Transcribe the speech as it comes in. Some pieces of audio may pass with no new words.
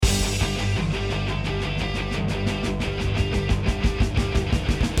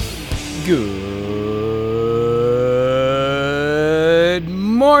Good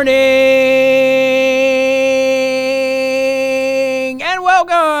morning and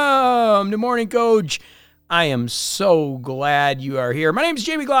welcome to Morning Coach. I am so glad you are here. My name is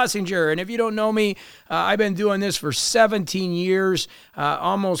Jamie Glossinger, and if you don't know me, I've been doing this for 17 years,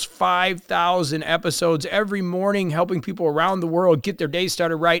 almost 5,000 episodes every morning, helping people around the world get their day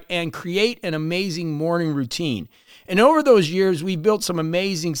started right and create an amazing morning routine. And over those years, we built some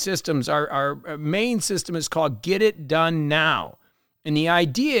amazing systems. Our main system is called Get It Done Now. And the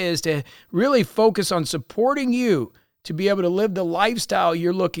idea is to really focus on supporting you to be able to live the lifestyle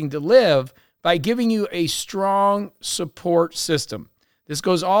you're looking to live by giving you a strong support system. This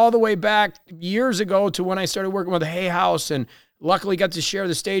goes all the way back years ago to when I started working with Hay House and luckily got to share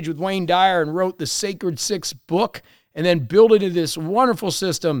the stage with Wayne Dyer and wrote the Sacred Six book and then built it into this wonderful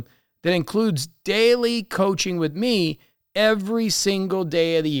system that includes daily coaching with me every single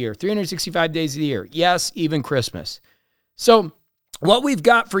day of the year, 365 days of the year. Yes, even Christmas. So what we've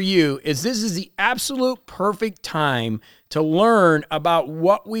got for you is this is the absolute perfect time to learn about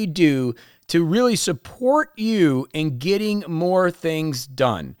what we do to really support you in getting more things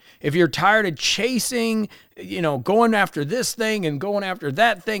done. If you're tired of chasing, going after this thing and going after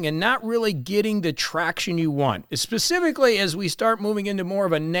that thing and not really getting the traction you want, specifically as we start moving into more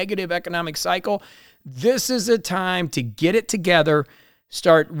of a negative economic cycle, this is a time to get it together,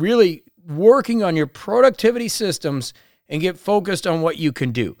 start really working on your productivity systems and get focused on what you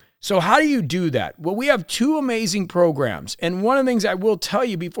can do. So how do you do that? Well, we have two amazing programs. And one of the things I will tell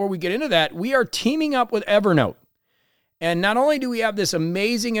you before we get into that, we are teaming up with Evernote. And not only do we have this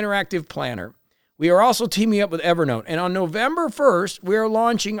amazing interactive planner, we are also teaming up with Evernote. And on November 1st, we are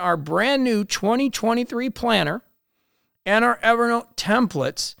launching our brand new 2023 planner and our Evernote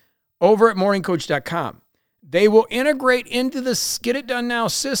templates over at morningcoach.com. They will integrate into the Get It Done Now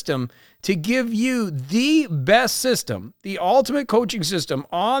system to give you the best system, the ultimate coaching system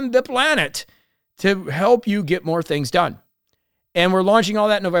on the planet to help you get more things done. And we're launching all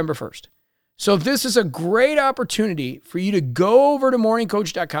that November 1st. So this is a great opportunity for you to go over to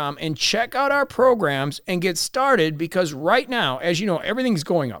morningcoach.com and check out our programs and get started because right now, as you know, everything's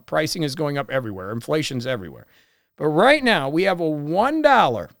going up. Pricing is going up everywhere. Inflation's everywhere. But right now, we have a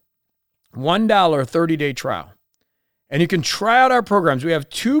 $1 30-day trial. And you can try out our programs. We have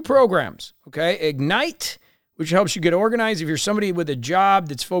two programs, okay? Ignite, which helps you get organized if you're somebody with a job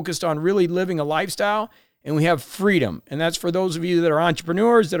that's focused on really living a lifestyle. And we have Freedom. And that's for those of you that are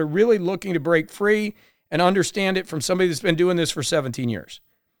entrepreneurs that are really looking to break free and understand it from somebody that's been doing this for 17 years.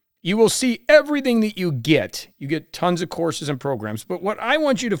 You will see everything that you get. You get tons of courses and programs. But what I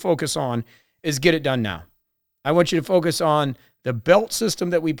want you to focus on is Get It Done Now. I want you to focus on the belt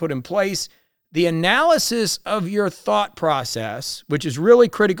system that we put in place, the analysis of your thought process, which is really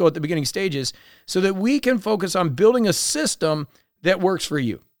critical at the beginning stages, so that we can focus on building a system that works for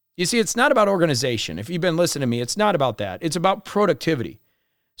you. You see, it's not about organization. If you've been listening to me, it's not about that. It's about productivity.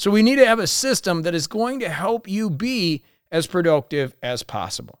 So we need to have a system that is going to help you be as productive as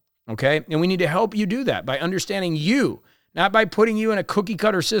possible, okay? And we need to help you do that by understanding you, not by putting you in a cookie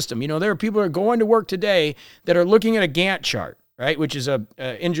cutter system. There are people who are going to work today that are looking at a Gantt chart, right? Which is a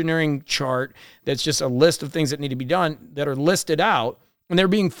engineering chart that's just a list of things that need to be done that are listed out, and they're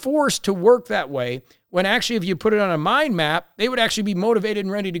being forced to work that way when actually if you put it on a mind map, they would actually be motivated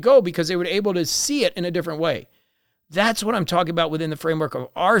and ready to go because they would be able to see it in a different way. That's what I'm talking about within the framework of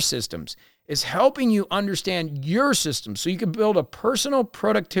our systems, is helping you understand your system so you can build a personal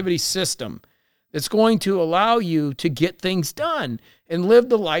productivity system that's going to allow you to get things done and live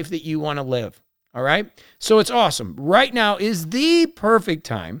the life that you want to live. All right. So it's awesome. Right now is the perfect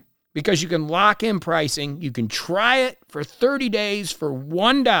time because you can lock in pricing. You can try it for 30 days for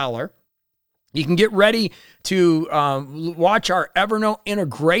 $1. You can get ready to watch our Evernote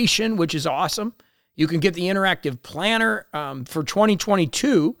integration, which is awesome. You can get the interactive planner for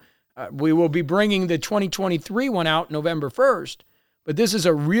 2022. We will be bringing the 2023 one out November 1st. But this is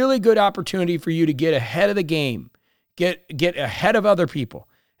a really good opportunity for you to get ahead of the game, get ahead of other people,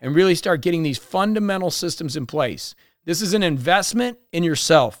 and really start getting these fundamental systems in place. This is an investment in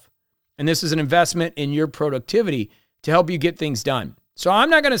yourself, and this is an investment in your productivity to help you get things done. So I'm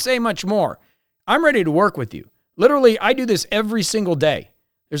not going to say much more. I'm ready to work with you. Literally, I do this every single day.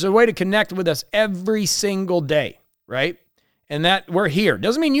 There's a way to connect with us every single day, right? And that we're here.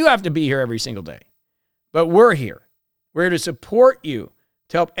 Doesn't mean you have to be here every single day, but we're here. We're here to support you,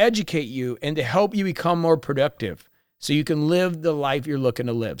 to help educate you, and to help you become more productive so you can live the life you're looking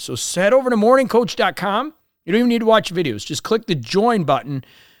to live. So head over to morningcoach.com. You don't even need to watch videos. Just click the join button.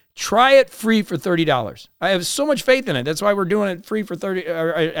 Try it free for $30. I have so much faith in it. That's why we're doing it free for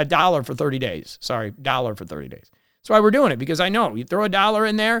 $1 for 30 days. Sorry, $1 for 30 days. That's why we're doing it, because I know you throw $1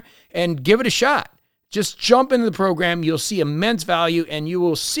 in there and give it a shot. Just jump into the program. You'll see immense value, and you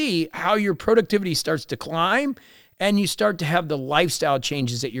will see how your productivity starts to climb and you start to have the lifestyle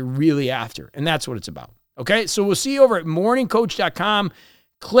changes that you're really after. And that's what it's about. Okay, so we'll see you over at morningcoach.com.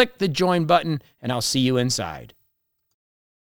 Click the join button, and I'll see you inside.